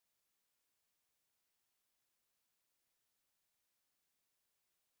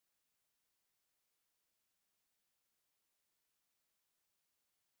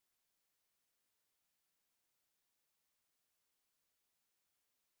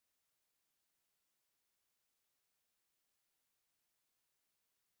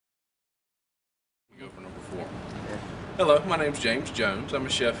for. Hello, my name's James Jones. I'm a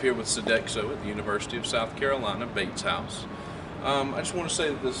chef here with Sodexo at the University of South Carolina, Bates House. I just want to say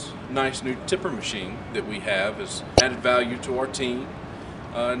that this nice new tipper machine that we have has added value to our team.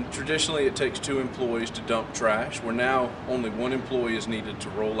 Traditionally it takes 2 employees to dump trash, where now only 1 employee is needed to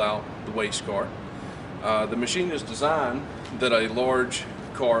roll out the waste cart. The machine is designed that a large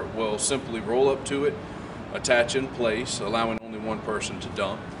cart will simply roll up to it, attach in place, allowing only 1 person to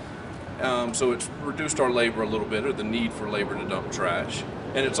dump. So it's reduced our labor a little bit, or the need for labor to dump trash.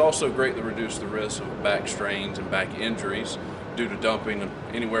 And it's also greatly reduced the risk of back strains and back injuries due to dumping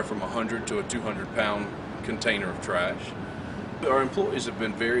anywhere from 100 to a 200-pound container of trash. Our employees have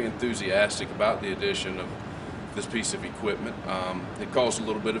been very enthusiastic about the addition of this piece of equipment. It caused a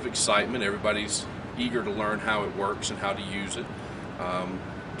little bit of excitement. Everybody's eager to learn how it works and how to use it.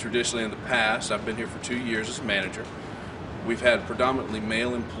 Traditionally in the past, I've been here for 2 years as manager. We've had predominantly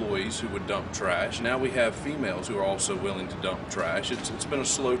male employees who would dump trash. Now we have females who are also willing to dump trash. It's been a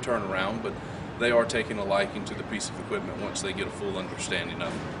slow turnaround, but they are taking a liking to the piece of equipment once they get a full understanding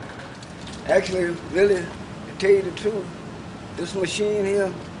of it. Actually, really, to tell you the truth, this machine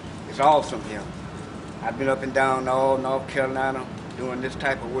here is awesome here. I've been up and down all North Carolina doing this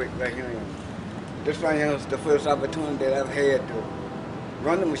type of work right here. This right here is the first opportunity that I've had to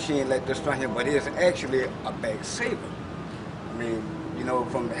run the machine like this right here, but it's actually a bag saver. I mean, you know,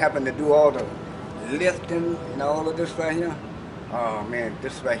 from having to do all the lifting and all of this right here, oh man,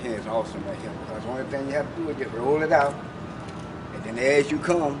 this right here is awesome right here. Because the only thing you have to do is just roll it out, and then as you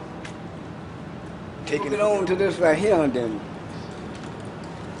come, take it on to this right here, and then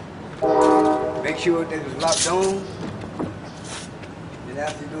make sure that it's locked on. Then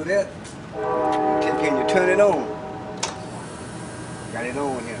after you do that, you take it and you turn it on. Got it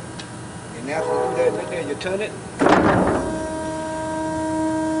on here. And after you do that right there, you turn it.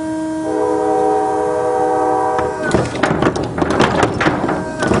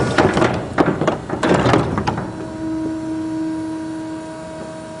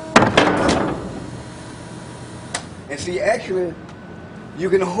 And see, actually, you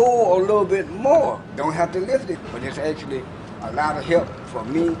can hold a little bit more. Don't have to lift it, but it's actually a lot of help for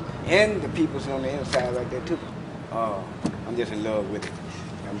me and the people on the inside right there too. I'm just in love with it.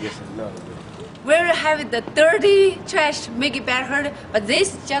 I'm just in love with it. We're having the dirty trash, make it better, but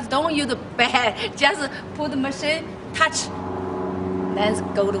this just don't use the bad. Just put the machine, touch,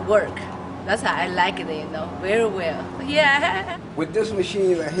 then go to work. That's how I like it, you know, very well. Yeah. With this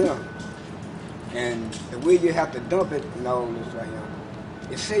machine right here, and the way you have to dump it and all this right here,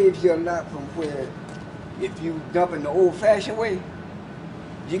 it saves you a lot from where if you dump in the old-fashioned way,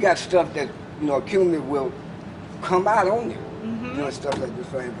 you got stuff that, you know, accumulate will come out on you. You know, stuff like this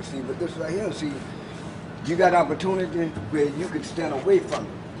right here. But see, with this right here, see, you got opportunity where you can stand away from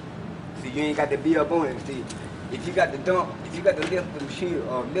it. See, you ain't got to be up on it. See, if you got to dump, if you got to lift the machine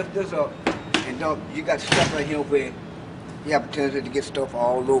or lift this up and dump, you got stuff right here where you have opportunity to get stuff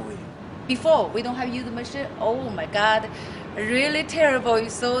all over you. Before, we don't have used the machine. Oh my God, really terrible.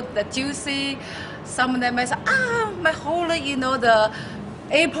 It's so the juicy. Some of them I said, my whole, you know, the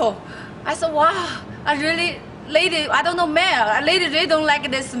apple. I said, wow, I really, lady, I don't know, man, lady really don't like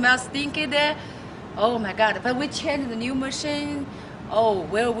the smell stinky there. Oh my God, but we changed the new machine. Oh,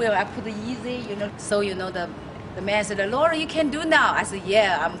 well, I put it easy, you know. So, you know, the man said, Laura, you can do now. I said,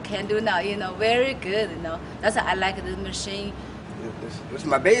 yeah, I can do now, you know, very good, you know. That's why I like this machine. This is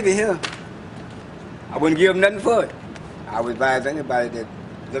my baby here. I wouldn't give him nothing for it. I would advise anybody that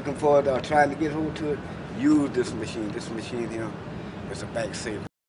looking for it or trying to get hold to it, use this machine. This machine here is a back saver.